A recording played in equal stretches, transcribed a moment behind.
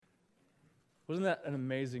Wasn't that an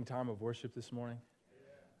amazing time of worship this morning?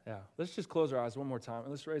 Yeah. Let's just close our eyes one more time and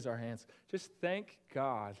let's raise our hands. Just thank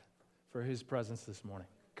God for his presence this morning.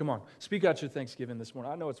 Come on, speak out your thanksgiving this morning.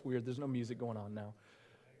 I know it's weird. There's no music going on now.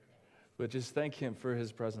 But just thank him for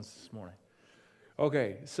his presence this morning.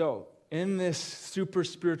 Okay, so in this super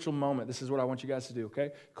spiritual moment, this is what I want you guys to do,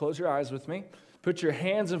 okay? Close your eyes with me. Put your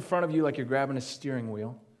hands in front of you like you're grabbing a steering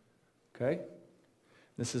wheel, okay?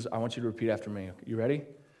 I want you to repeat after me. You ready?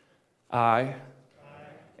 I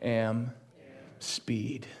am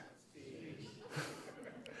speed.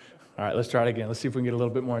 All right, let's try it again. Let's see if we can get a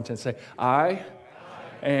little bit more intense. Say, I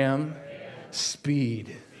am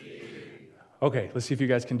speed. Okay, let's see if you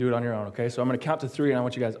guys can do it on your own, okay? So I'm going to count to 3, and I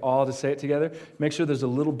want you guys all to say it together. Make sure there's a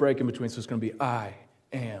little break in between, so it's going to be I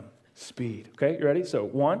am speed. Okay, you ready? So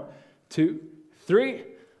 1, 2, 3.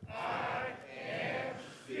 I am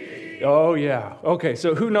speed. Oh, yeah. Okay,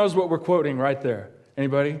 so who knows what we're quoting right there?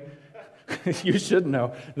 Anybody? You should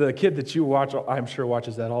know. The kid that you watch, I'm sure,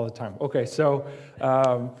 watches that all the time. Okay, so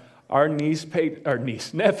our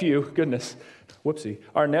nephew, goodness, whoopsie.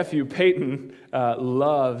 Our nephew, Peyton,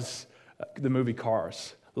 loves the movie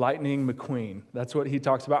Cars. Lightning McQueen. That's what he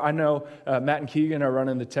talks about. I know Matt and Keegan are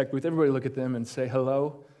running the tech booth. Everybody look at them and say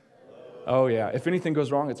hello. Oh, yeah. If anything goes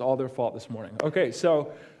wrong, it's all their fault this morning. Okay,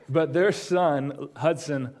 so, but their son,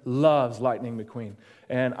 Hudson, loves Lightning McQueen.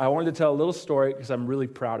 And I wanted to tell a little story because I'm really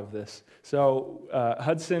proud of this. So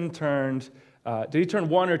Hudson turned, did he turn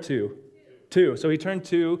 1 or 2? 2. So he turned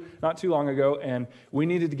 2 not too long ago, and we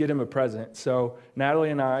needed to get him a present. So Natalie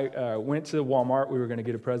and I went to Walmart. We were going to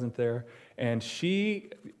get a present there, and she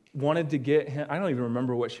wanted to get him, I don't even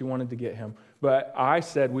remember what she wanted to get him, but I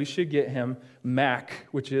said we should get him Mac,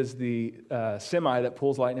 which is the semi that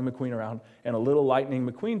pulls Lightning McQueen around, and a little Lightning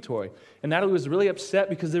McQueen toy. And Natalie was really upset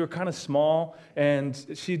because they were kind of small, and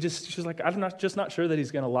she's like, I'm just not sure that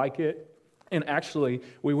he's going to like it. And actually,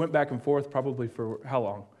 we went back and forth probably for how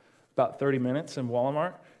long? About 30 minutes in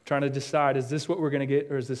Walmart, trying to decide, is this what we're going to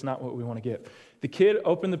get or is this not what we want to get? The kid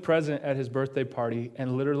opened the present at his birthday party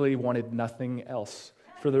and literally wanted nothing else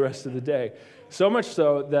for the rest of the day. So much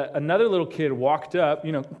so that another little kid walked up.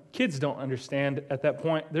 You know, kids don't understand at that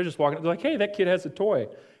point. They're just walking up. They're like, hey, that kid has a toy.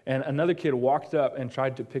 And another kid walked up and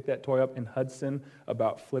tried to pick that toy up, and Hudson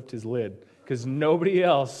about flipped his lid because nobody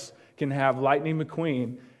else can have Lightning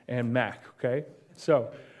McQueen and Mac, okay?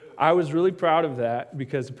 So I was really proud of that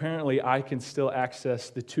because apparently I can still access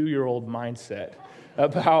the 2-year-old mindset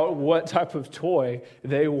about what type of toy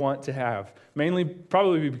they want to have. Mainly,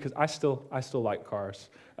 probably because I still like cars.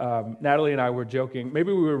 Natalie and I were joking.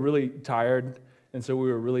 Maybe we were really tired, and so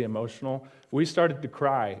we were really emotional. We started to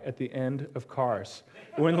cry at the end of Cars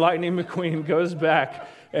when Lightning McQueen goes back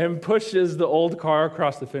and pushes the old car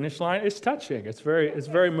across the finish line. It's touching. It's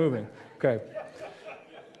very moving. Okay.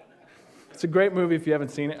 It's a great movie if you haven't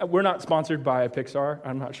seen it. We're not sponsored by Pixar.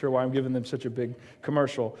 I'm not sure why I'm giving them such a big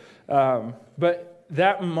commercial. But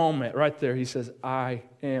that moment right there, he says, I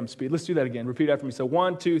am speed. Let's do that again. Repeat after me. So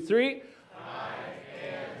 1, 2, 3. I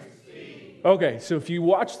am speed. Okay, so if you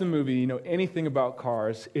watch the movie, you know anything about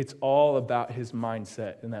Cars, it's all about his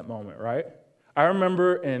mindset in that moment, right? I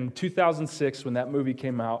remember in 2006 when that movie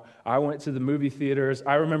came out, I went to the movie theaters.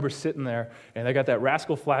 I remember sitting there, and they got that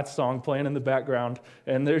Rascal Flatts song playing in the background,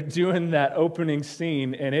 and they're doing that opening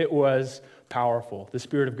scene, and it was powerful. The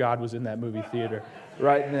Spirit of God was in that movie theater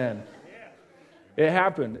right then. It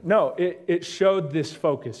happened. No, it showed this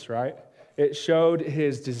focus, right? It showed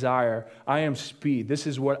his desire. I am speed. This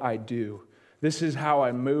is what I do. This is how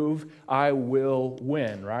I move. I will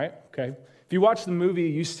win, right? Okay. If you watch the movie,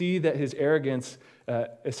 you see that his arrogance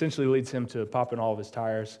essentially leads him to popping all of his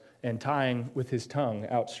tires and tying with his tongue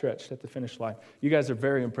outstretched at the finish line. You guys are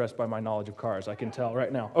very impressed by my knowledge of cars, I can tell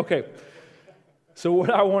right now. Okay, so what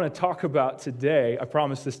I want to talk about today, I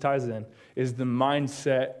promise this ties in, is the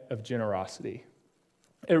mindset of generosity.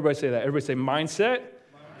 Everybody say that. Everybody say mindset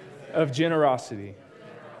of generosity.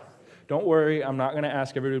 Don't worry, I'm not going to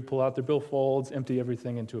ask everybody to pull out their billfolds, empty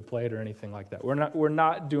everything into a plate or anything like that. We're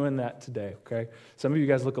not doing that today, okay? Some of you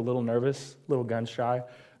guys look a little nervous, a little gun shy.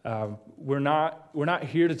 We're not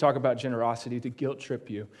here to talk about generosity to guilt trip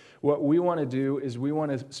you. What we want to do is we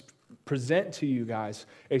want to present to you guys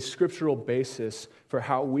a scriptural basis for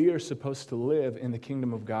how we are supposed to live in the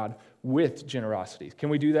kingdom of God with generosity. Can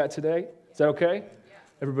we do that today? Is that okay? Yeah.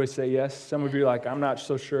 Everybody say yes. Some of you are like, I'm not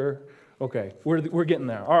so sure. Okay, we're getting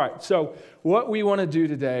there. All right, so what we want to do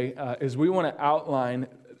today is we want to outline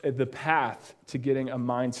the path to getting a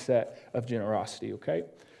mindset of generosity, okay?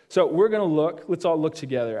 So we're going to let's all look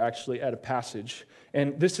together actually at a passage.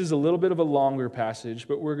 And this is a little bit of a longer passage,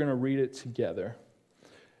 but we're going to read it together.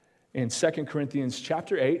 in 2 Corinthians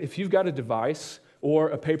chapter 8. If you've got a device or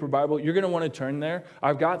a paper Bible, you're going to want to turn there.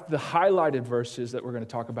 I've got the highlighted verses that we're going to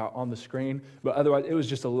talk about on the screen, but otherwise it was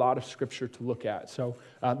just a lot of scripture to look at. So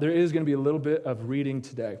there is going to be a little bit of reading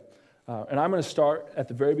today. And I'm going to start at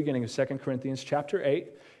the very beginning of 2 Corinthians chapter 8,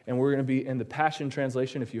 and we're going to be in the Passion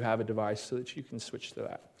Translation if you have a device so that you can switch to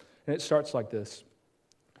that. And it starts like this.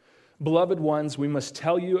 Beloved ones, we must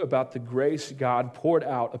tell you about the grace God poured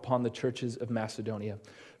out upon the churches of Macedonia.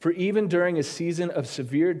 For even during a season of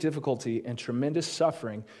severe difficulty and tremendous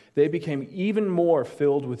suffering, they became even more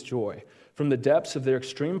filled with joy. From the depths of their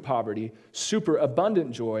extreme poverty,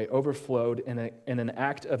 superabundant joy overflowed in an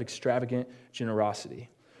act of extravagant generosity.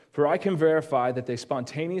 For I can verify that they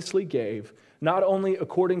spontaneously gave, not only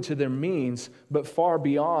according to their means, but far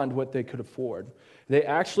beyond what they could afford. They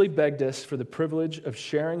actually begged us for the privilege of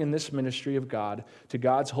sharing in this ministry of God to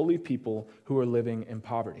God's holy people who are living in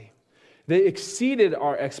poverty. They exceeded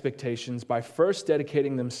our expectations by first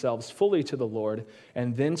dedicating themselves fully to the Lord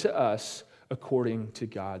and then to us according to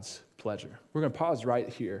God's pleasure. We're going to pause right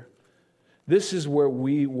here. This is where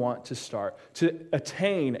we want to start. To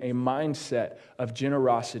attain a mindset of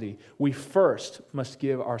generosity, we first must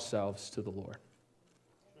give ourselves to the Lord.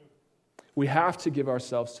 We have to give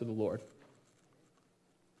ourselves to the Lord.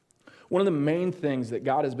 One of the main things that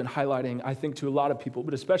God has been highlighting, I think, to a lot of people,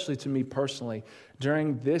 but especially to me personally,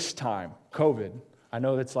 during this time, COVID, I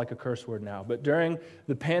know that's like a curse word now, but during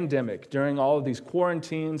the pandemic, during all of these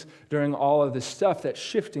quarantines, during all of this stuff that's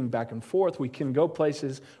shifting back and forth, we can go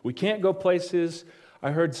places, we can't go places.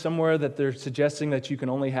 I heard somewhere that they're suggesting that you can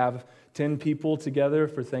only have 10 people together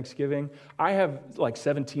for Thanksgiving. I have like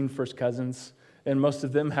 17 first cousins, and most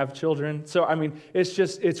of them have children. So, I mean,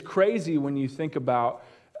 it's crazy when you think about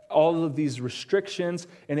all of these restrictions,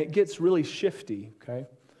 and it gets really shifty, okay?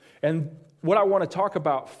 And what I want to talk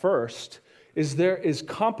about first is there is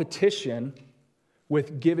competition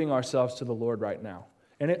with giving ourselves to the Lord right now.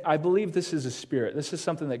 And I believe this is a spirit. This is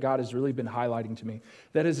something that God has really been highlighting to me.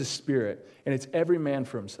 That is a spirit, and it's every man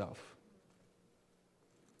for himself.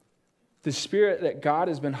 The spirit that God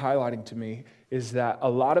has been highlighting to me is that a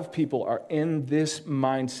lot of people are in this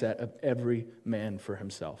mindset of every man for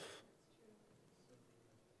himself.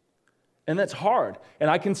 And that's hard.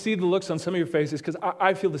 And I can see the looks on some of your faces because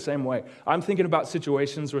I feel the same way. I'm thinking about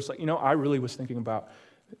situations where it's like, I really was thinking about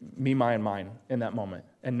me, my, and mine in that moment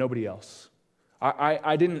and nobody else.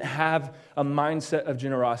 I didn't have a mindset of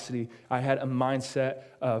generosity. I had a mindset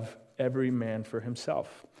of every man for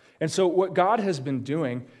himself. And so what God has been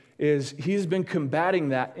doing is he's been combating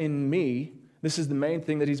that in me. This is the main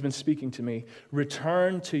thing that he's been speaking to me.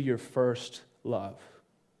 Return to your first love.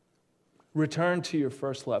 Return to your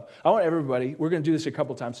first love. I want everybody, we're going to do this a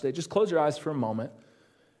couple times today, just close your eyes for a moment.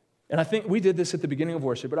 And I think we did this at the beginning of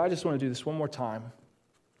worship, but I just want to do this one more time.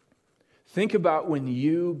 Think about when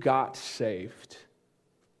you got saved.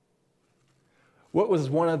 What was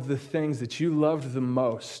one of the things that you loved the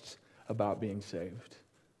most about being saved?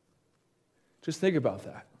 Just think about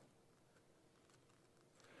that.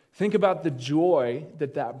 Think about the joy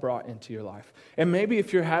that brought into your life. And maybe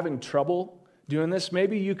if you're having trouble doing this,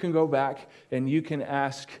 maybe you can go back and you can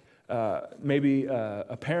ask maybe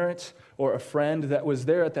a parent or a friend that was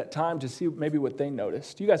there at that time to see maybe what they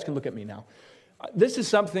noticed. You guys can look at me now. This is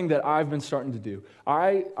something that I've been starting to do.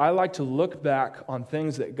 I like to look back on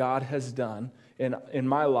things that God has done in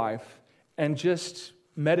my life and just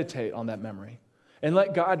meditate on that memory and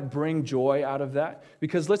let God bring joy out of that.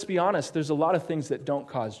 Because let's be honest, there's a lot of things that don't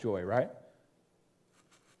cause joy, right?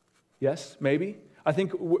 Yes, maybe? I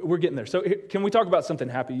think we're getting there. So can we talk about something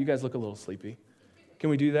happy? You guys look a little sleepy.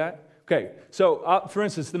 Can we do that? Okay, so for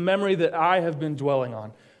instance, the memory that I have been dwelling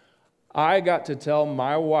on. I got to tell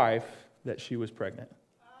my wife that she was pregnant.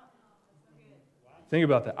 Think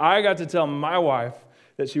about that. I got to tell my wife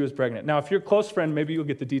that she was pregnant. Now, if you're a close friend, maybe you'll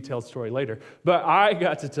get the detailed story later. But I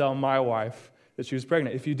got to tell my wife that she was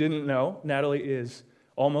pregnant. If you didn't know, Natalie is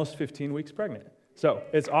almost 15 weeks pregnant. So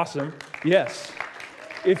it's awesome. Yes.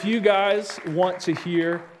 If you guys want to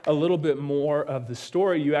hear a little bit more of the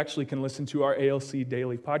story, you actually can listen to our ALC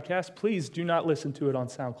Daily podcast. Please do not listen to it on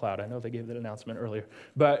SoundCloud. I know they gave that announcement earlier.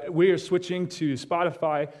 But we are switching to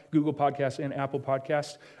Spotify, Google Podcasts, and Apple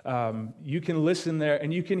Podcasts. You can listen there,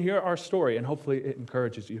 and you can hear our story, and hopefully it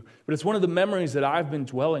encourages you. But it's one of the memories that I've been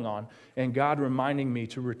dwelling on, and God reminding me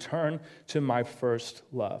to return to my first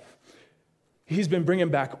love. He's been bringing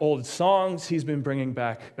back old songs. He's been bringing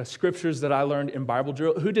back scriptures that I learned in Bible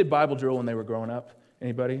drill. Who did Bible drill when they were growing up?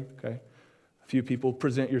 Anybody? Okay. A few people.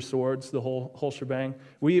 Present your swords, the whole shebang.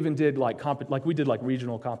 We even did like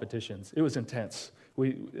regional competitions. It was intense.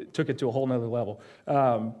 We took it to a whole nother level.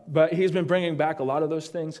 But he's been bringing back a lot of those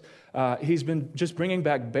things. He's been just bringing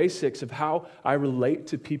back basics of how I relate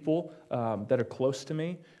to people that are close to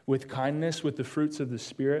me with kindness, with the fruits of the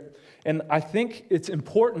Spirit. And I think it's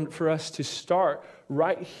important for us to start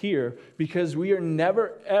right here because we are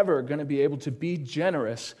never, ever going to be able to be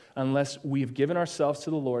generous unless we've given ourselves to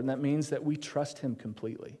the Lord, and that means that we trust Him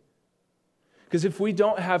completely. Because if we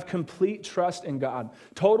don't have complete trust in God,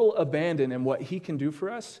 total abandon in what He can do for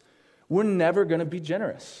us, we're never going to be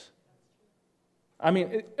generous. I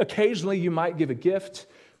mean, occasionally you might give a gift,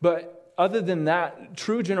 but other than that,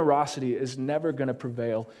 true generosity is never going to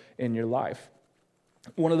prevail in your life.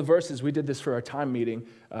 One of the verses, we did this for our time meeting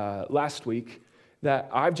last week,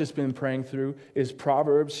 that I've just been praying through is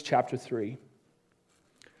Proverbs chapter 3. It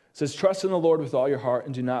says, trust in the Lord with all your heart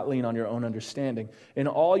and do not lean on your own understanding. In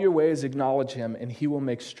all your ways acknowledge Him, and He will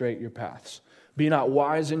make straight your paths. Be not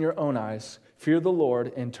wise in your own eyes. Fear the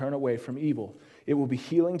Lord and turn away from evil. It will be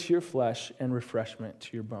healing to your flesh and refreshment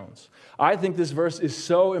to your bones. I think this verse is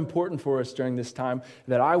so important for us during this time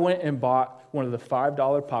that I went and bought one of the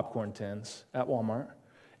 $5 popcorn tins at Walmart.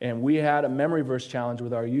 And we had a memory verse challenge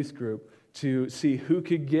with our youth group to see who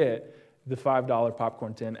could get the $5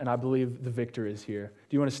 popcorn tin, and I believe the victor is here.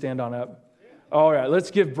 Do you want to stand on up? All right,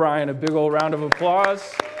 let's give Brian a big old round of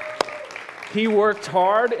applause. He worked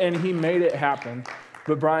hard, and he made it happen.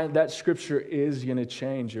 But Brian, that scripture is going to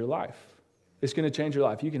change your life. It's going to change your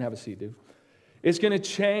life. You can have a seat, dude. It's going to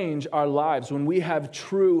change our lives when we have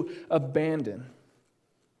true abandon.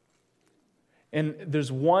 And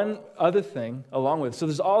there's one other thing along with it. So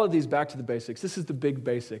there's all of these back to the basics. This is the big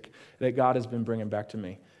basic that God has been bringing back to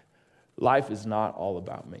me. Life is not all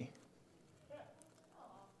about me.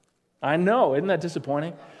 I know, isn't that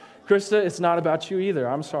disappointing? Krista, it's not about you either.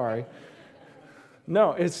 I'm sorry.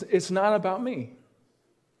 No, it's not about me.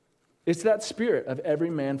 It's that spirit of every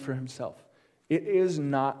man for himself. It is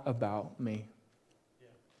not about me.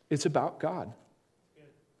 It's about God.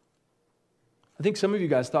 I think some of you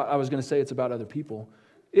guys thought I was going to say it's about other people.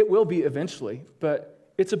 It will be eventually,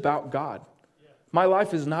 but it's about God. My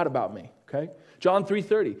life is not about me, okay? John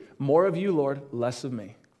 3:30, more of you, Lord, less of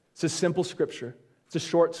me. It's a simple scripture. It's a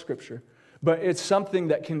short scripture, but it's something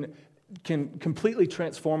that can completely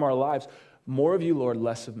transform our lives. More of you, Lord,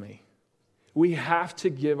 less of me. We have to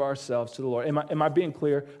give ourselves to the Lord. Am I being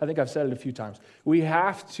clear? I think I've said it a few times. We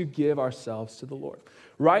have to give ourselves to the Lord.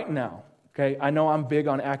 Right now, okay, I know I'm big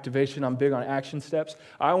on activation. I'm big on action steps.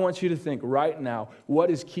 I want you to think right now, what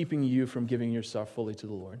is keeping you from giving yourself fully to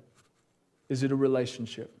the Lord? Is it a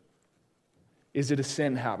relationship? Is it a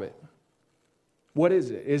sin habit? What is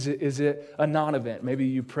it? Is it a non-event? Maybe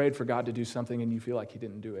you prayed for God to do something and you feel like He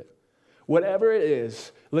didn't do it. Whatever it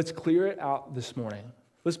is, let's clear it out this morning.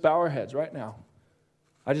 Let's bow our heads right now.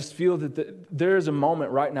 I just feel that there is a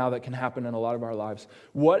moment right now that can happen in a lot of our lives.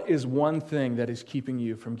 What is one thing that is keeping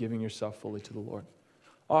you from giving yourself fully to the Lord?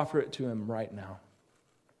 Offer it to Him right now.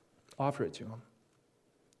 Offer it to Him.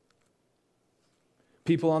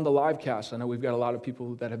 People on the live cast, I know we've got a lot of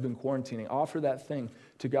people that have been quarantining. Offer that thing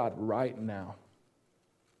to God right now.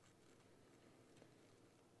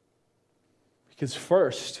 Because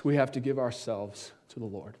first, we have to give ourselves to the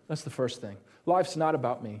Lord. That's the first thing. Life's not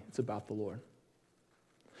about me, it's about the Lord.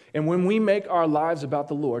 And when we make our lives about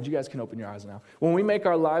the Lord, you guys can open your eyes now. When we make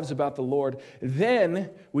our lives about the Lord, then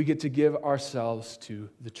we get to give ourselves to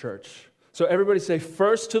the church. So everybody say,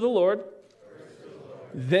 first to the Lord,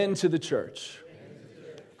 then to the church.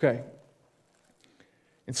 Okay.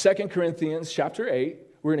 In 2 Corinthians chapter 8,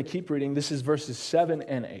 we're going to keep reading. This is verses 7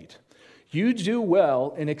 and 8. You do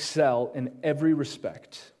well and excel in every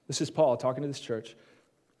respect. This is Paul talking to this church.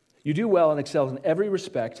 You do well and excel in every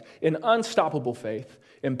respect, in unstoppable faith,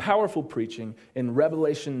 in powerful preaching, in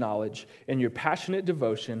revelation knowledge, in your passionate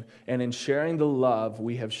devotion, and in sharing the love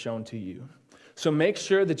we have shown to you. So make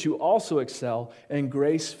sure that you also excel in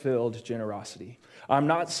grace-filled generosity. I'm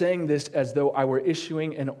not saying this as though I were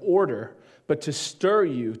issuing an order, but to stir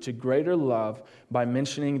you to greater love by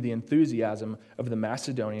mentioning the enthusiasm of the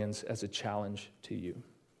Macedonians as a challenge to you.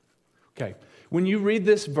 Okay, when you read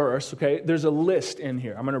this verse, okay, there's a list in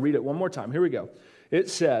here. I'm going to read it one more time. Here we go. It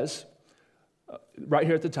says, right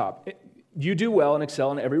here at the top, you do well and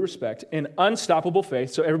excel in every respect, in unstoppable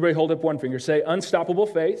faith. So everybody hold up one finger. Say, unstoppable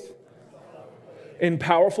faith, in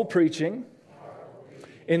powerful preaching,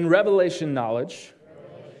 in revelation knowledge,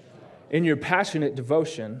 in your passionate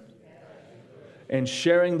devotion, and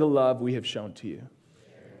sharing the love we have shown to you.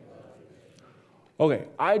 Okay,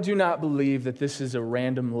 I do not believe that this is a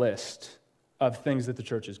random list of things that the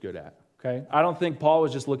church is good at. Okay? I don't think Paul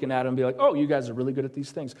was just looking at them and be like, oh, you guys are really good at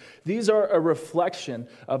these things. These are a reflection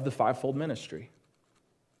of the fivefold ministry.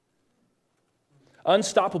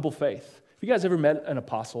 Unstoppable faith. Have you guys ever met an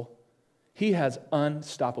apostle? He has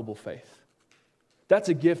unstoppable faith. That's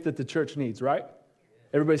a gift that the church needs, right?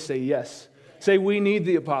 Everybody say yes. Say, we need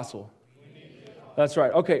the apostle. That's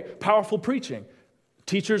right. Okay, powerful preaching.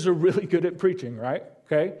 Teachers are really good at preaching, right?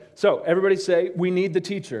 Okay, so everybody say, we need the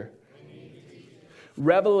teacher.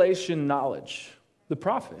 Revelation knowledge. The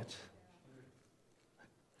prophet.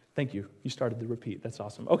 Thank you. You started the repeat. That's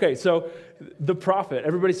awesome. Okay, so the prophet.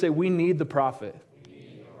 Everybody say, we need the prophet.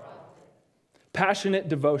 Passionate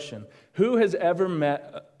devotion. Who has ever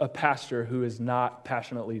met a pastor who is not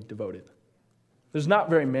passionately devoted? There's not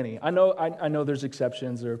very many. I know there's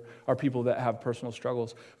exceptions. There are people that have personal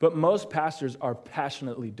struggles. But most pastors are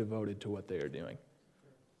passionately devoted to what they are doing.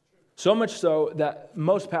 So much so that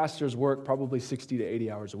most pastors work probably 60 to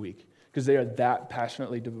 80 hours a week because they are that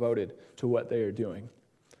passionately devoted to what they are doing.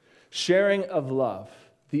 Sharing of love,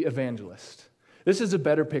 the evangelist. This is a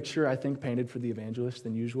better picture, I think, painted for the evangelist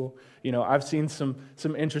than usual. You know, I've seen some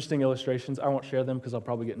interesting illustrations. I won't share them because I'll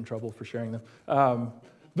probably get in trouble for sharing them.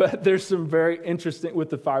 But there's some very interesting, with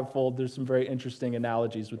the fivefold, there's some very interesting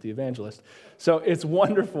analogies with the evangelist. So it's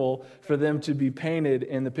wonderful for them to be painted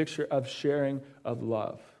in the picture of sharing of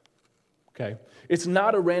love. Okay? It's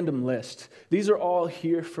not a random list. These are all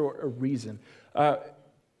here for a reason.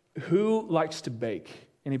 Who likes to bake?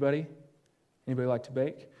 Anybody? Anybody like to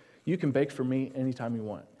bake? You can bake for me anytime you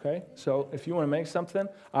want, okay? So if you want to make something,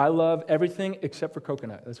 I love everything except for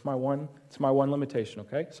coconut. It's my one limitation,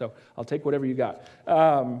 okay? So I'll take whatever you got.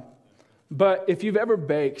 But if you've ever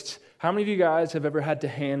baked, how many of you guys have ever had to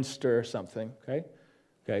hand stir something, okay?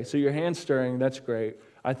 Okay, so you're hand stirring, that's great.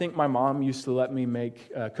 I think my mom used to let me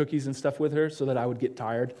make cookies and stuff with her so that I would get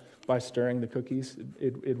tired by stirring the cookies.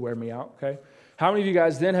 It'd wear me out, okay? How many of you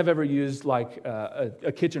guys then have ever used like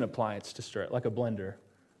a kitchen appliance to stir it, like a blender?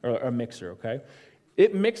 Or a mixer, okay?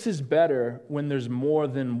 It mixes better when there's more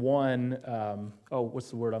than one, what's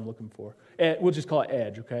the word I'm looking for? We'll just call it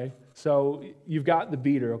edge, okay? So you've got the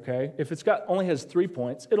beater, okay? If it's only has 3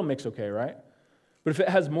 points, it'll mix okay, right? But if it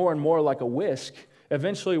has more and more like a whisk,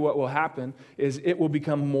 eventually what will happen is it will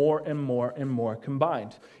become more and more and more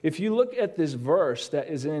combined. If you look at this verse that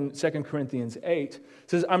is in 2 Corinthians 8, it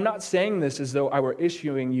says, I'm not saying this as though I were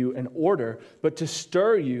issuing you an order, but to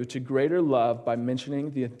stir you to greater love by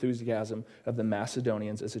mentioning the enthusiasm of the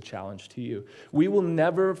Macedonians as a challenge to you. We will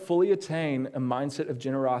never fully attain a mindset of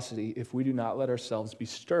generosity if we do not let ourselves be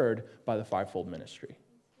stirred by the fivefold ministry.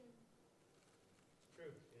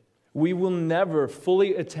 We will never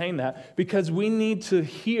fully attain that because we need to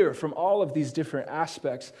hear from all of these different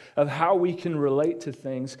aspects of how we can relate to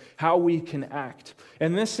things, how we can act.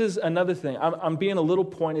 And this is another thing. I'm being a little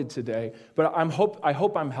pointed today, but I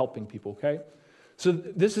hope I'm helping people, okay? So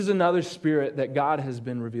this is another spirit that God has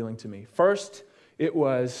been revealing to me. First, it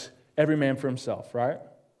was every man for himself, right?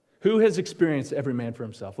 Who has experienced every man for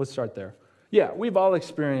himself? Let's start there. Yeah, we've all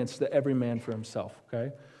experienced the every man for himself,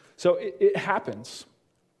 okay? So it happens.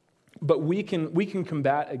 But we can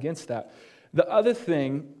combat against that. The other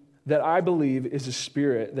thing that I believe is a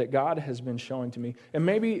spirit that God has been showing to me, and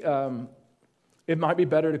maybe it might be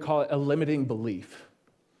better to call it a limiting belief.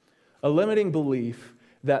 A limiting belief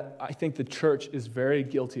that I think the church is very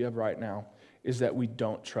guilty of right now is that we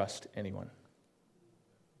don't trust anyone.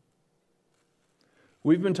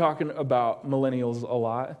 We've been talking about millennials a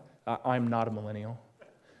lot. I'm not a millennial.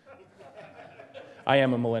 I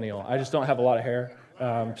am a millennial. I just don't have a lot of hair.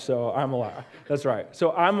 So I'm a lot. That's right.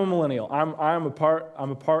 So I'm a millennial. I'm a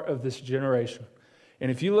part of this generation. And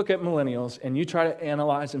if you look at millennials and you try to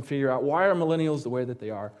analyze and figure out why are millennials the way that they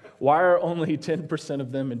are, why are only 10%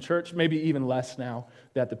 of them in church, maybe even less now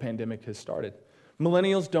that the pandemic has started.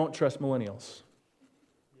 Millennials don't trust millennials.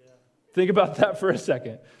 Yeah. Think about that for a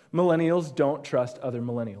second. Millennials don't trust other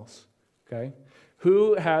millennials. Okay?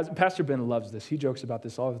 Pastor Ben loves this. He jokes about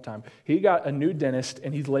this all the time. He got a new dentist,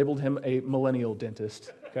 and he's labeled him a millennial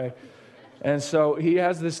dentist, okay? And so he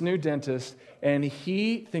has this new dentist, and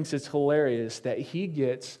he thinks it's hilarious that he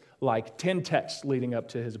gets like 10 texts leading up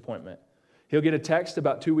to his appointment. He'll get a text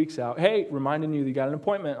about 2 weeks out, hey, reminding you got an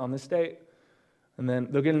appointment on this date. And then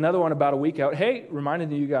they'll get another one about a week out, hey,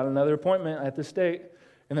 reminding you got another appointment at this date.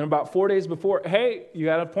 And then about 4 days before, hey, you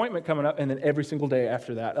got an appointment coming up. And then every single day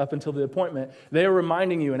after that, up until the appointment, they're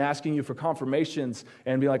reminding you and asking you for confirmations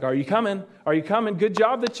and be like, are you coming? Are you coming? Good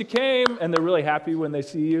job that you came. And they're really happy when they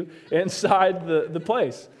see you inside the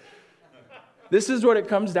place. This is what it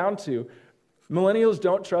comes down to. Millennials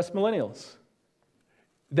don't trust millennials.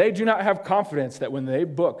 They do not have confidence that when they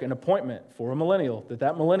book an appointment for a millennial,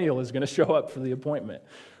 that millennial is going to show up for the appointment.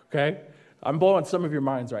 Okay? I'm blowing some of your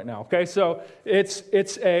minds right now, okay? So it's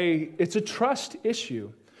a trust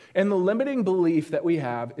issue. And the limiting belief that we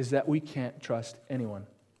have is that we can't trust anyone.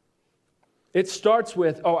 It starts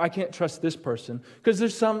with, oh, I can't trust this person, because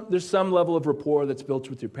there's some level of rapport that's built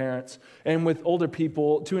with your parents and with older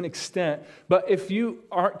people to an extent. But if you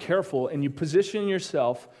aren't careful and you position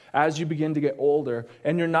yourself as you begin to get older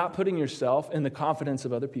and you're not putting yourself in the confidence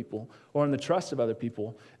of other people or in the trust of other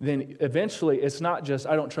people, then eventually it's not just,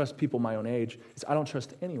 I don't trust people my own age, it's I don't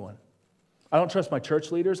trust anyone. I don't trust my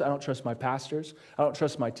church leaders. I don't trust my pastors. I don't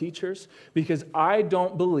trust my teachers, because I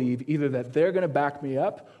don't believe either that they're going to back me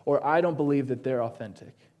up or I don't believe that they're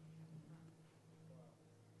authentic.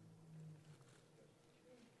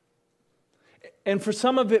 And for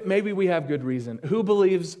some of it, maybe we have good reason. Who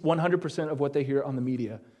believes 100% of what they hear on the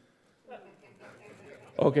media?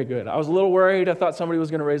 Okay, good. I was a little worried. I thought somebody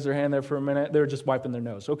was going to raise their hand there for a minute. They were just wiping their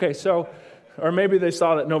nose. Okay, so... Or maybe they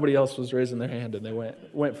saw that nobody else was raising their hand and they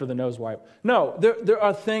went for the nose wipe. No, there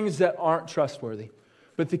are things that aren't trustworthy,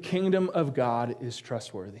 but the kingdom of God is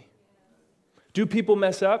trustworthy. Do people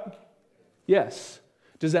mess up? Yes.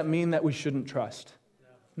 Does that mean that we shouldn't trust?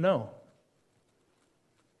 No.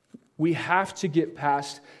 We have to get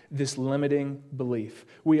past this limiting belief.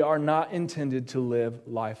 We are not intended to live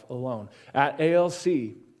life alone. At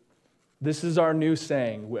ALC, this is our new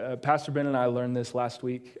saying. Pastor Ben and I learned this last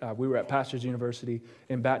week. We were at Pastors University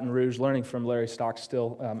in Baton Rouge learning from Larry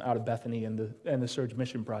Stockstill out of Bethany and the Surge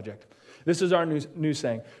Mission Project. This is our new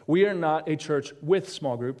saying. We are not a church with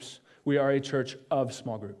small groups. We are a church of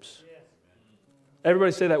small groups. Yes.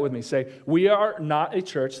 Everybody say that with me. Say, we are not a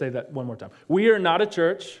church. Say that one more time. We are not a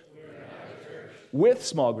church, with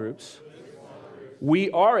small groups.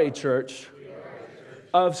 We are a church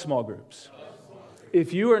of small groups.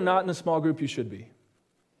 If you are not in a small group, you should be.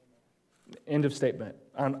 End of statement.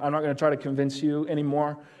 I'm not going to try to convince you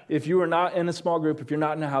anymore. If you are not in a small group, if you're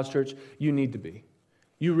not in a house church, you need to be.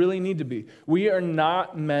 You really need to be. We are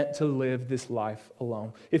not meant to live this life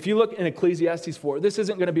alone. If you look in Ecclesiastes 4, this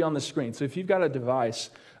isn't going to be on the screen. So if you've got a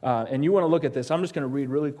device and you want to look at this, I'm just going to read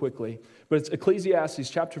really quickly. But it's Ecclesiastes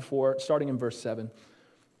chapter 4, starting in verse 7.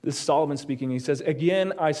 This is Solomon speaking. He says,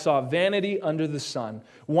 "Again, I saw vanity under the sun,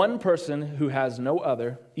 one person who has no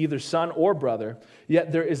other, either son or brother,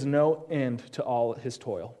 yet there is no end to all his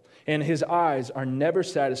toil. And his eyes are never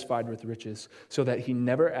satisfied with riches, so that he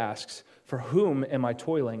never asks, for whom am I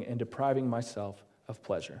toiling and depriving myself of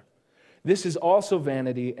pleasure? This is also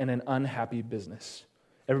vanity and an unhappy business."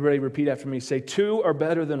 Everybody repeat after me. Say, two are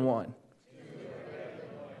better than one.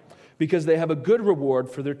 Because they have a good reward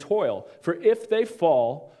for their toil. For if they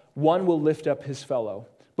fall, one will lift up his fellow.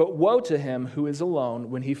 But woe to him who is alone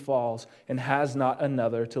when he falls and has not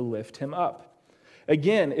another to lift him up.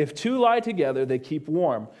 Again, if two lie together, they keep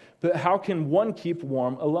warm. But how can one keep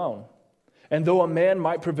warm alone? And though a man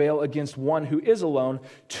might prevail against one who is alone,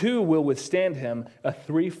 two will withstand him. A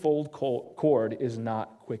threefold cord is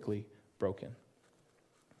not quickly broken.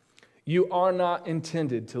 You are not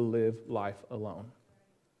intended to live life alone.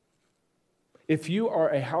 If you are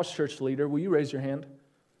a house church leader, will you raise your hand?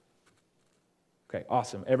 Okay,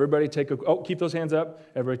 awesome. Everybody keep those hands up.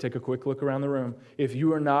 Everybody take a quick look around the room. If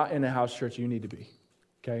you are not in a house church, you need to be.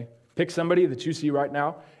 Okay? Pick somebody that you see right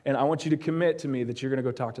now, and I want you to commit to me that you're going to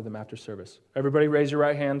go talk to them after service. Everybody raise your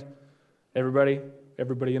right hand. Everybody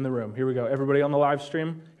in the room. Here we go. Everybody on the live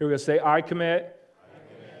stream. Here we go. Say, I commit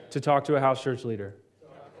to talk to a house church leader.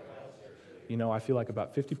 You know, I feel like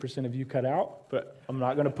about 50% of you cut out, but I'm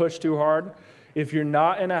not going to push too hard. If you're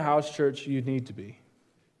not in a house church, you need to be.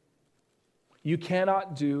 You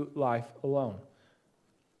cannot do life alone.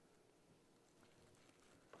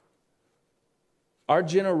 Our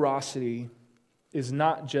generosity is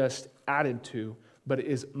not just added to, but it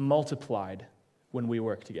is multiplied when we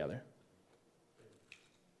work together.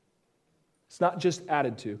 It's not just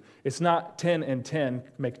added to. It's not 10 and 10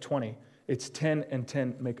 make 20. It's 10 and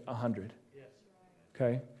 10 make 100.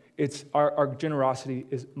 Okay? It's our generosity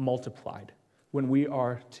is multiplied when we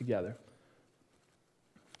are together.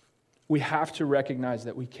 We have to recognize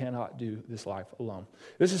that we cannot do this life alone.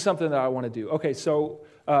 This is something that I want to do. Okay, so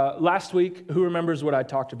last week, who remembers what I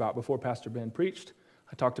talked about before Pastor Ben preached?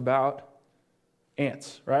 I talked about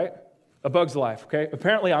ants, right? A Bug's Life, okay?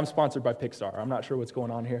 Apparently, I'm sponsored by Pixar. I'm not sure what's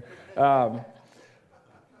going on here. But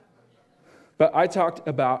I talked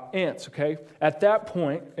about ants, okay? At that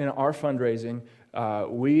point in our fundraising,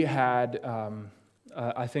 we had,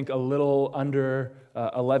 I think, a little under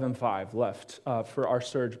 11.5 left for our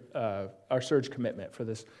surge commitment for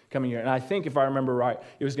this coming year. And I think, if I remember right,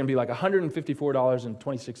 it was going to be like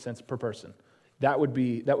 $154.26 per person. That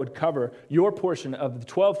would cover your portion of the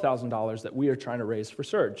 $12,000 that we are trying to raise for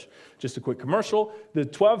Surge. Just a quick commercial. The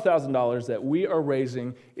 $12,000 that we are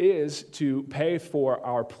raising is to pay for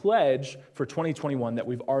our pledge for 2021 that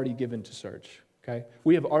we've already given to Surge. Okay?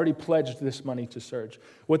 We have already pledged this money to Surge.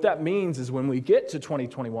 What that means is when we get to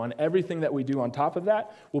 2021, everything that we do on top of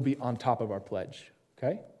that will be on top of our pledge.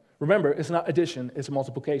 Okay? Remember, it's not addition, it's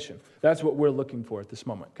multiplication. That's what we're looking for at this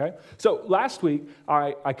moment, okay? So last week,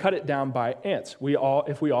 I cut it down by ants.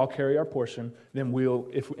 If we all carry our portion, then we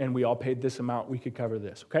all paid this amount, we could cover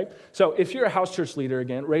this, okay? So if you're a house church leader,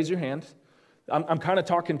 again, raise your hand. I'm kind of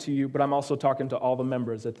talking to you, but I'm also talking to all the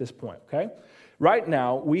members at this point, okay? Right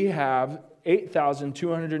now, we have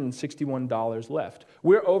 $8,261 left.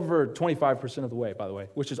 We're over 25% of the way, by the way,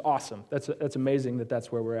 which is awesome. That's amazing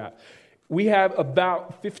that's where we're at. We have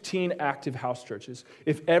about 15 active house churches.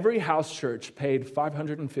 If every house church paid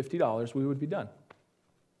 $550, we would be done.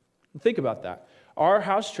 Think about that. Our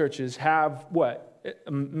house churches have,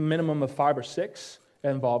 a minimum of 5 or 6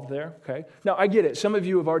 involved there, okay? Now, I get it. Some of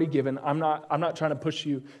you have already given. I'm not trying to push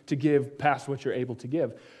you to give past what you're able to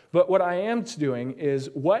give. But what I am doing is,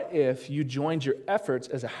 what if you joined your efforts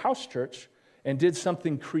as a house church and did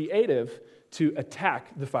something creative to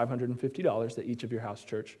attack the $550 that each of your house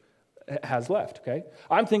church has left, okay?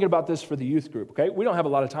 I'm thinking about this for the youth group, okay? We don't have a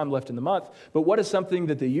lot of time left in the month, but what is something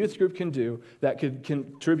that the youth group can do that could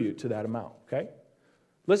contribute to that amount, okay?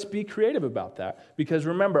 Let's be creative about that, because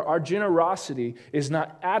remember, our generosity is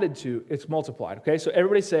not added to, it's multiplied, okay? So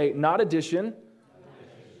everybody say, not addition,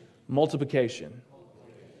 multiplication.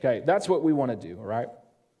 Okay, that's what we want to do, all right?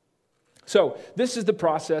 So this is the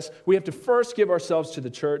process. We have to first give ourselves to the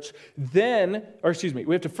church, we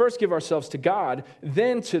have to first give ourselves to God,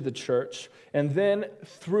 then to the church, and then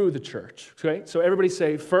through the church. Okay? So everybody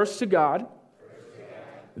say, first to God,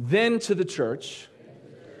 then to the church,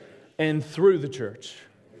 and through the church.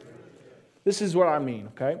 This is what I mean,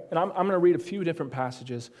 okay? And I'm going to read a few different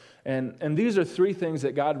passages, and these are 3 things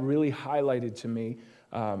that God really highlighted to me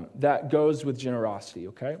that goes with generosity,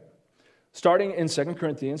 okay? Starting in 2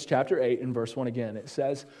 Corinthians chapter 8 and verse 1 again, it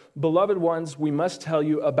says, "Beloved ones, we must tell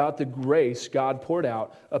you about the grace God poured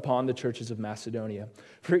out upon the churches of Macedonia.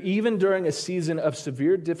 For even during a season of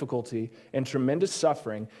severe difficulty and tremendous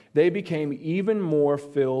suffering, they became even more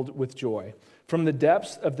filled with joy. From the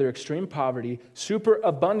depths of their extreme poverty,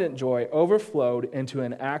 superabundant joy overflowed into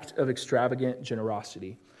an act of extravagant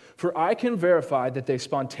generosity. For I can verify that they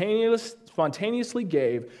spontaneously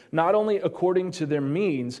gave, not only according to their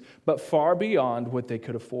means, but far beyond what they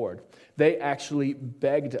could afford. They actually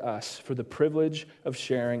begged us for the privilege of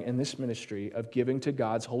sharing in this ministry of giving to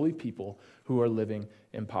God's holy people who are living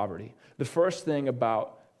in poverty." The first thing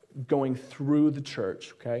about going through the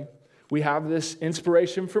church, okay? We have this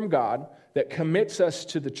inspiration from God that commits us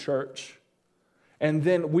to the church, and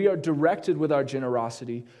then we are directed with our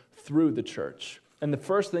generosity through the church. And the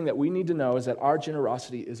first thing that we need to know is that our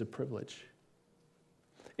generosity is a privilege.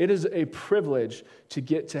 It is a privilege to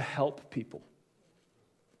get to help people,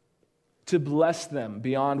 to bless them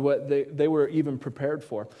beyond what they were even prepared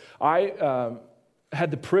for. I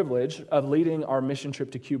had the privilege of leading our mission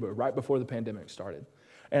trip to Cuba right before the pandemic started.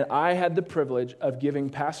 And I had the privilege of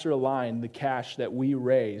giving Pastor Align the cash that we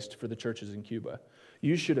raised for the churches in Cuba.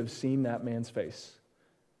 You should have seen that man's face.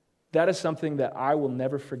 That is something that I will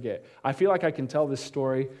never forget. I feel like I can tell this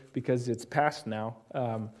story because it's past now,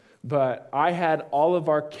 but I had all of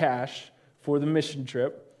our cash for the mission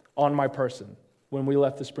trip on my person when we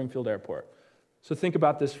left the Springfield airport. So think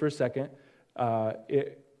about this for a second. I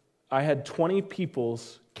had 20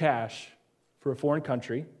 people's cash for a foreign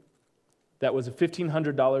country. That was a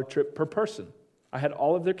 $1,500 trip per person. I had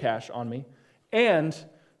all of their cash on me, and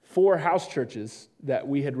 4 house churches that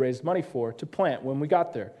we had raised money for to plant when we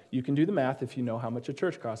got there. You can do the math if you know how much a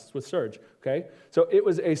church costs with Surge, okay? So it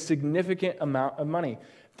was a significant amount of money.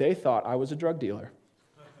 They thought I was a drug dealer.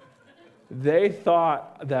 They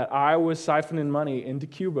thought that I was siphoning money into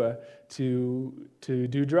Cuba to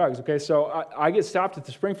do drugs, okay? So I get stopped at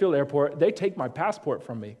the Springfield airport. They take my passport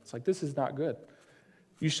from me. It's like, this is not good.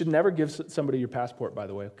 You should never give somebody your passport, by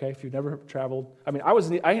the way, okay? If you've never traveled. I mean,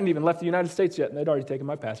 I hadn't even left the United States yet, and they'd already taken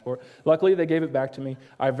my passport. Luckily, they gave it back to me.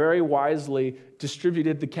 I very wisely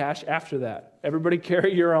distributed the cash after that. Everybody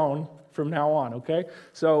carry your own from now on, okay?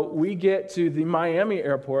 So we get to the Miami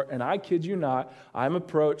airport, and I kid you not, I'm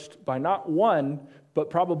approached by not 1,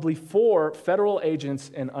 but probably 4 federal agents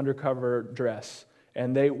in undercover dress.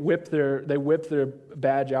 And they whip their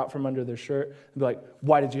badge out from under their shirt and be like,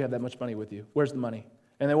 "Why did you have that much money with you? Where's the money?"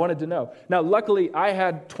 And they wanted to know. Now, luckily, I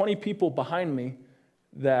had 20 people behind me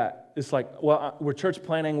that it's like, well, we're church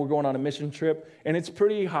planning, we're going on a mission trip, and it's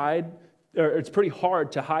pretty hide it's pretty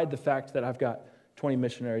hard to hide the fact that I've got 20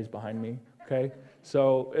 missionaries behind me, okay?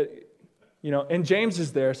 So, and James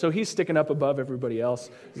is there, so he's sticking up above everybody else.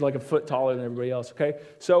 He's like a foot taller than everybody else, okay?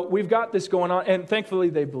 So we've got this going on, and thankfully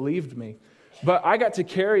they believed me. But I got to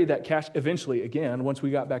carry that cash eventually again, once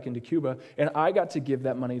we got back into Cuba, and I got to give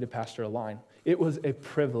that money to Pastor Align. It was a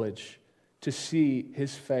privilege to see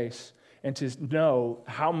his face and to know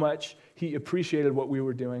how much he appreciated what we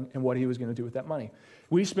were doing and what he was going to do with that money.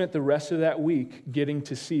 We spent the rest of that week getting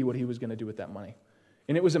to see what he was going to do with that money.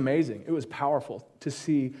 And it was amazing. It was powerful to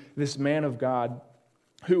see this man of God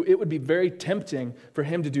who it would be very tempting for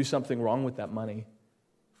him to do something wrong with that money.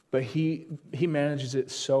 But he manages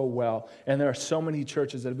it so well. And there are so many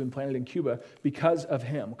churches that have been planted in Cuba because of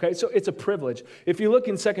him. Okay, so it's a privilege. If you look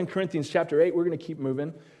in 2 Corinthians chapter 8, we're going to keep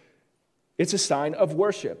moving. It's a sign of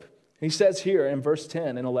worship. He says here in verse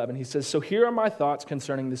 10 and 11, he says, "So here are my thoughts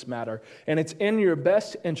concerning this matter, and it's in your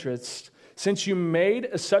best interest, since you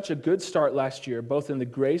made such a good start last year, both in the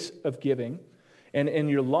grace of giving and in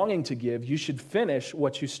your longing to give, you should finish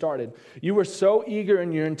what you started. You were so eager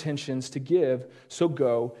in your intentions to give, so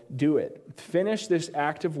go do it. Finish this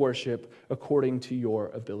act of worship according to your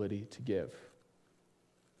ability to give."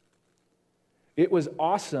 It was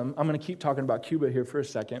awesome. I'm going to keep talking about Cuba here for a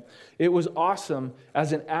second. It was awesome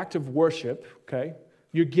as an act of worship, okay?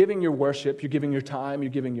 You're giving your worship, you're giving your time,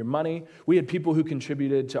 you're giving your money. We had people who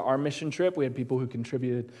contributed to our mission trip. We had people who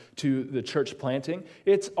contributed to the church planting.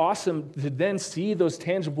 It's awesome to then see those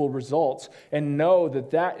tangible results and know that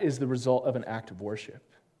that is the result of an act of worship.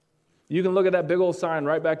 You can look at that big old sign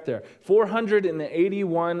right back there.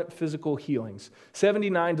 481 physical healings,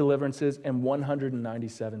 79 deliverances, and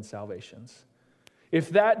 197 salvations.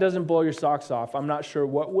 If that doesn't blow your socks off, I'm not sure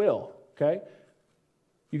what will, okay?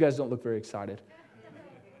 You guys don't look very excited.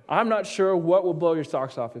 I'm not sure what will blow your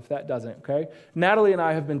socks off if that doesn't, okay? Natalie and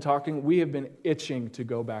I have been talking. We have been itching to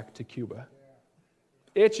go back to Cuba.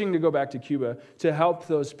 Itching to go back to Cuba to help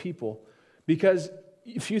those people. Because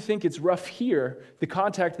if you think it's rough here, the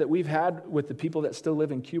contact that we've had with the people that still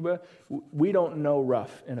live in Cuba, we don't know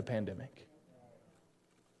rough in a pandemic.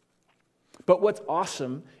 But what's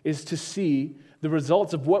awesome is to see the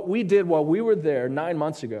results of what we did while we were there 9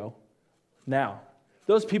 months ago now.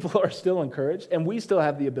 Those people are still encouraged, and we still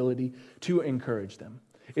have the ability to encourage them.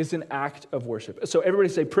 It's an act of worship. So everybody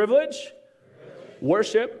say privilege,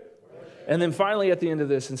 worship, and then finally at the end of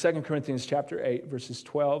this, in 2 Corinthians chapter 8, verses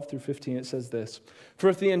 12 through 15, it says this: "For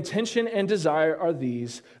if the intention and desire are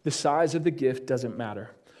these, the size of the gift doesn't matter.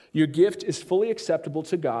 Your gift is fully acceptable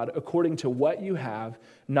to God according to what you have,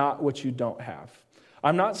 not what you don't have.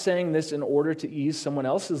 I'm not saying this in order to ease someone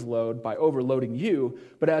else's load by overloading you,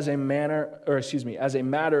 but as a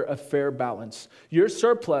matter of fair balance. Your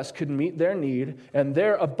surplus could meet their need, and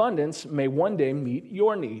their abundance may one day meet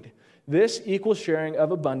your need. This equal sharing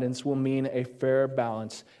of abundance will mean a fair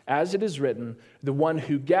balance. As it is written, the one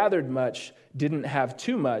who gathered much didn't have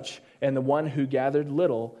too much, and the one who gathered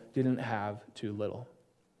little didn't have too little."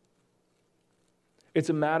 It's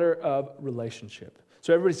a matter of relationship.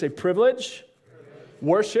 So everybody say privilege,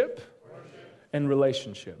 worship, and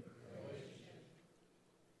relationship.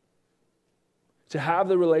 To have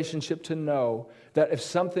the relationship to know that if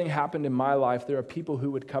something happened in my life, there are people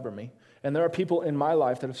who would cover me. And there are people in my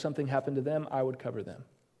life that if something happened to them, I would cover them.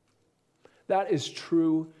 That is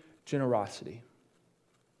true generosity.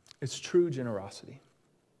 It's true generosity.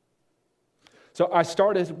 So I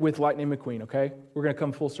started with Lightning McQueen, okay? We're going to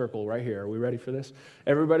come full circle right here. Are we ready for this?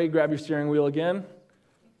 Everybody grab your steering wheel again.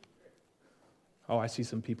 Oh, I see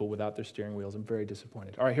some people without their steering wheels. I'm very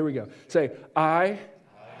disappointed. All right, here we go. Say, I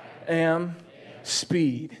am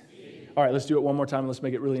speed. All right, let's do it one more time. Let's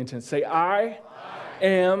make it really intense. Say, I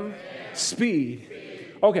am speed.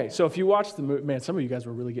 Okay, so if you watch the movie, man, some of you guys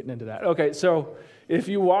were really getting into that. Okay, so if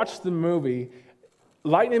you watch the movie,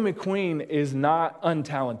 Lightning McQueen is not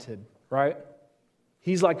untalented, right?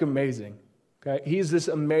 He's like amazing. Okay, he's this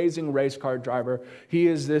amazing race car driver. He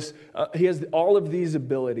has all of these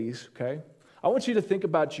abilities. Okay, I want you to think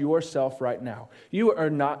about yourself right now. You are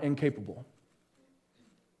not incapable.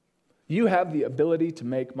 You have the ability to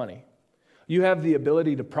make money. You have the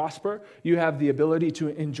ability to prosper. You have the ability to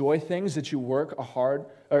enjoy things that you work hard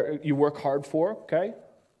for. Okay.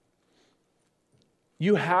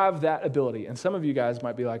 You have that ability. And some of you guys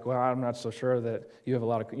might be like, well, I'm not so sure that you have a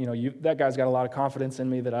lot of, that guy's got a lot of confidence in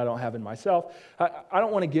me that I don't have in myself. I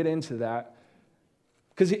don't want to get into that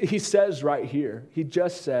because he says right here, he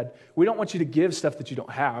just said, we don't want you to give stuff that you don't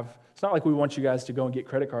have. It's not like we want you guys to go and get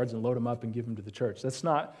credit cards and load them up and give them to the church. That's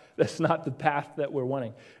not the path that we're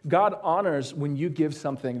wanting. God honors when you give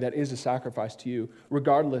something that is a sacrifice to you,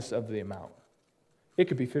 regardless of the amount. It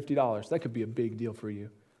could be $50. That could be a big deal for you.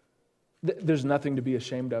 There's nothing to be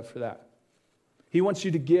ashamed of for that. He wants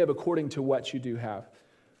you to give according to what you do have.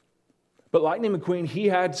 But Lightning McQueen, he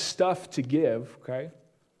had stuff to give, okay?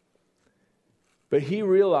 But he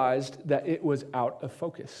realized that it was out of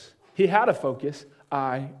focus. He had a focus.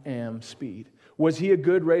 I am speed. Was he a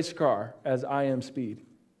good race car as I am speed?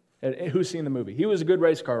 And who's seen the movie? He was a good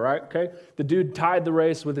race car, right? Okay. The dude tied the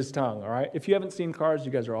race with his tongue, all right? If you haven't seen Cars,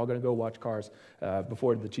 you guys are all going to go watch Cars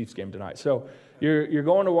before the Chiefs game tonight. So you're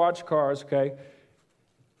going to watch Cars, okay?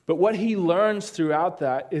 But what he learns throughout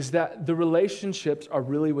that is that the relationships are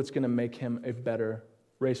really what's going to make him a better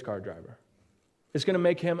race car driver. It's going to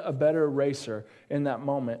make him a better racer in that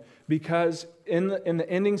moment. Because in the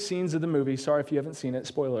ending scenes of the movie, sorry if you haven't seen it,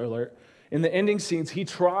 spoiler alert, in the ending scenes, he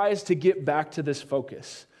tries to get back to this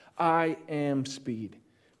focus. I am speed.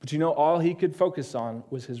 But you know, all he could focus on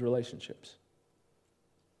was his relationships.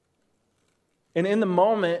 And in the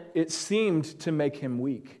moment, it seemed to make him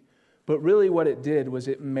weak. But really what it did was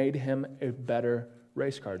it made him a better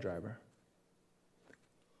race car driver.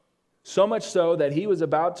 So much so that he was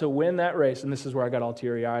about to win that race, and this is where I got all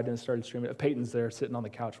teary-eyed and started streaming. Peyton's there sitting on the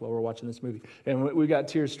couch while we're watching this movie, and we got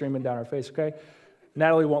tears streaming down our face, okay?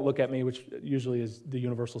 Natalie won't look at me, which usually is the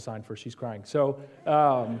universal sign for she's crying. So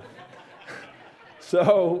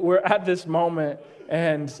we're at this moment,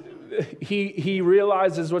 and he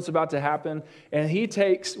realizes what's about to happen, and he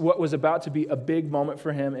takes what was about to be a big moment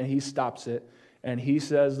for him, and he stops it, and he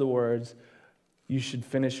says the words, "You should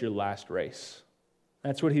finish your last race."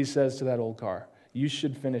 That's what he says to that old car. You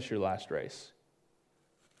should finish your last race.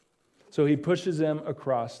 So he pushes him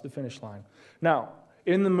across the finish line. Now,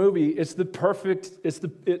 in the movie, it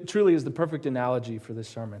truly is the perfect analogy for this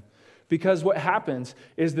sermon. Because what happens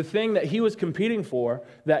is the thing that he was competing for,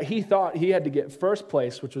 that he thought he had to get first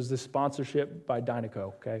place, which was this sponsorship by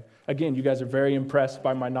Dynaco, okay? Again, you guys are very impressed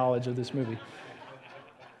by my knowledge of this movie.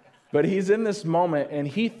 But he's in this moment, and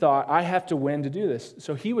he thought, I have to win to do this.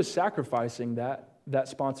 So he was sacrificing that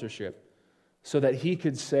sponsorship so that he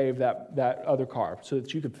could save that other car, so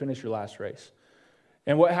that you could finish your last race.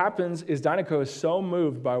 And what happens is Dynaco is so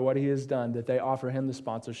moved by what he has done that they offer him the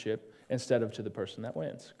sponsorship instead of to the person that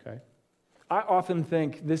wins, okay? I often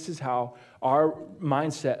think this is how our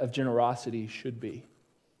mindset of generosity should be.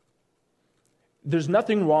 There's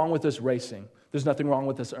nothing wrong with us racing. There's nothing wrong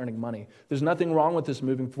with us earning money. There's nothing wrong with us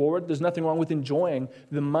moving forward. There's nothing wrong with enjoying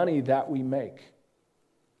the money that we make.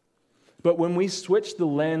 But when we switch the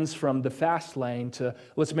lens from the fast lane to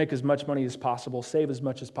let's make as much money as possible, save as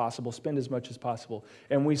much as possible, spend as much as possible,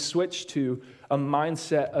 and we switch to a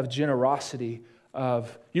mindset of generosity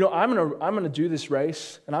of, I'm going to do this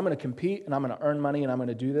race, and I'm going to compete, and I'm going to earn money, and I'm going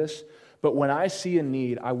to do this, but when I see a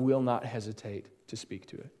need, I will not hesitate to speak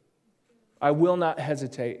to it. I will not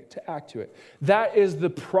hesitate to act to it. That is the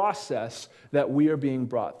process that we are being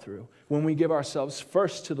brought through when we give ourselves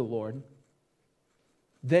first to the Lord,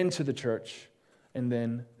 then to the church, and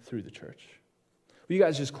then through the church. Will you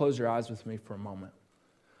guys just close your eyes with me for a moment?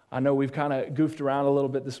 I know we've kind of goofed around a little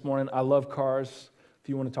bit this morning. I love cars. If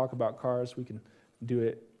you want to talk about cars, we can do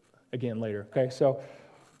it again later. Okay,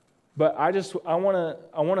 but I want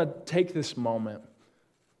to take this moment,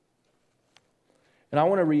 and I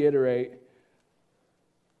want to reiterate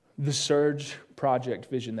the Surge Project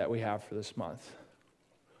vision that we have for this month.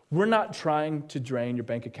 We're not trying to drain your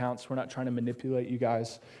bank accounts. We're not trying to manipulate you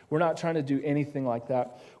guys. We're not trying to do anything like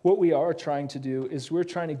that. What we are trying to do is we're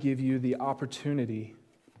trying to give you the opportunity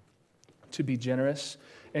to be generous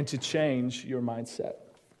and to change your mindset.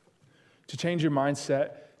 To change your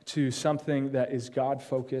mindset to something that is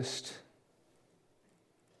God-focused.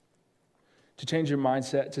 To change your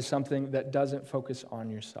mindset to something that doesn't focus on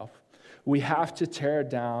yourself. We have to tear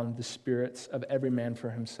down the spirits of every man for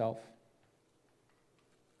himself.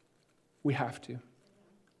 We have to.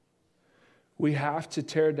 We have to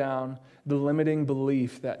tear down the limiting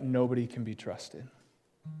belief that nobody can be trusted.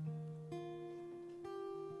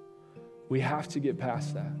 We have to get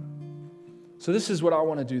past that. So this is what I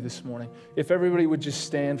want to do this morning. If everybody would just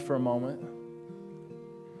stand for a moment.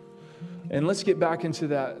 And let's get back into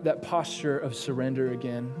that posture of surrender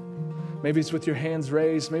again. Maybe it's with your hands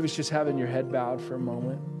raised. Maybe it's just having your head bowed for a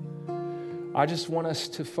moment. I just want us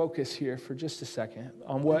to focus here for just a second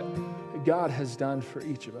on what God has done for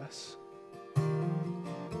each of us.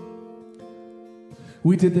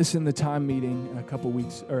 We did this in the time meeting a couple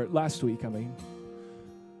weeks, or last week,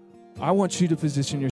 I want you to position yourself